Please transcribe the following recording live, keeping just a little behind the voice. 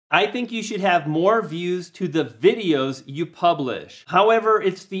I think you should have more views to the videos you publish. However,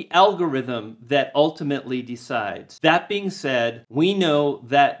 it's the algorithm that ultimately decides. That being said, we know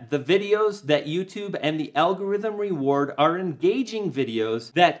that the videos that YouTube and the algorithm reward are engaging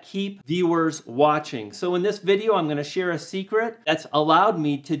videos that keep viewers watching. So in this video, I'm going to share a secret that's allowed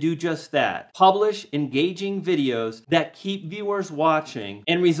me to do just that. Publish engaging videos that keep viewers watching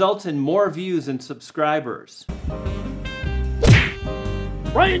and results in more views and subscribers.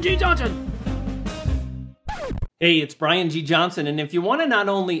 Brian G. Johnson! Hey, it's Brian G. Johnson, and if you want to not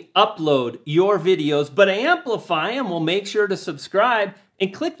only upload your videos, but amplify them, well, make sure to subscribe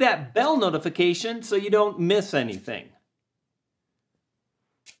and click that bell notification so you don't miss anything.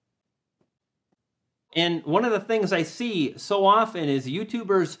 And one of the things I see so often is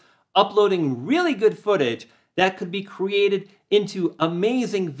YouTubers uploading really good footage that could be created into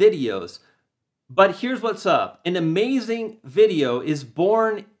amazing videos. But here's what's up. An amazing video is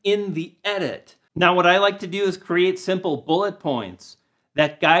born in the edit. Now, what I like to do is create simple bullet points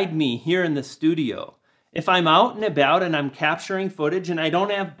that guide me here in the studio. If I'm out and about and I'm capturing footage and I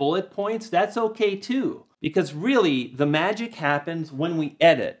don't have bullet points, that's okay too. Because really, the magic happens when we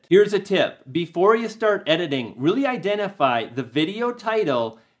edit. Here's a tip. Before you start editing, really identify the video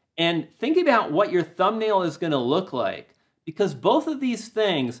title and think about what your thumbnail is going to look like. Because both of these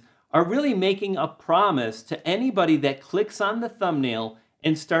things are really making a promise to anybody that clicks on the thumbnail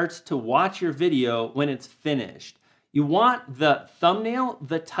and starts to watch your video when it's finished. You want the thumbnail,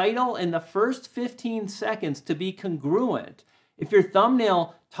 the title, and the first 15 seconds to be congruent. If your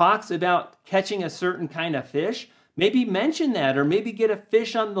thumbnail talks about catching a certain kind of fish, maybe mention that, or maybe get a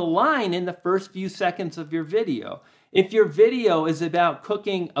fish on the line in the first few seconds of your video. If your video is about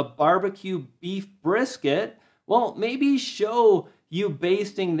cooking a barbecue beef brisket, well, maybe show you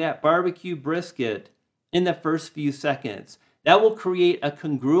basting that barbecue brisket in the first few seconds. That will create a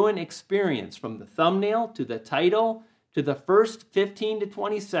congruent experience from the thumbnail to the title to the first 15 to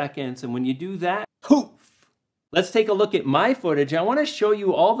 20 seconds. And when you do that, poof! Let's take a look at my footage. I want to show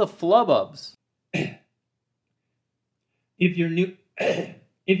you all the flubbubs. If you're new, if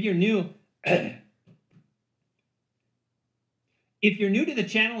you're new to the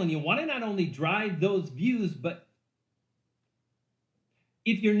channel and you want to not only drive those views, but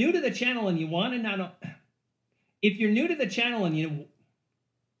if you're new to the channel and you want to not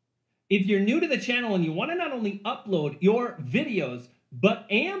only upload your videos, but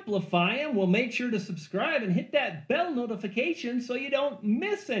amplify them, well, make sure to subscribe and hit that bell notification so you don't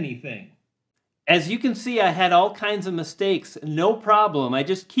miss anything. As you can see, I had all kinds of mistakes, no problem. I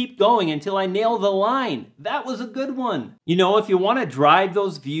just keep going until I nail the line. That was a good one. You know, if you want to drive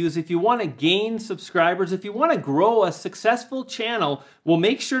those views, if you want to gain subscribers, if you want to grow a successful channel, well,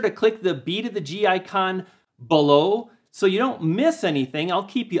 make sure to click the B to the G icon below so you don't miss anything. I'll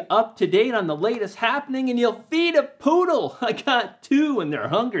keep you up to date on the latest happening and you'll feed a poodle. I got two and they're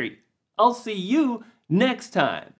hungry. I'll see you next time.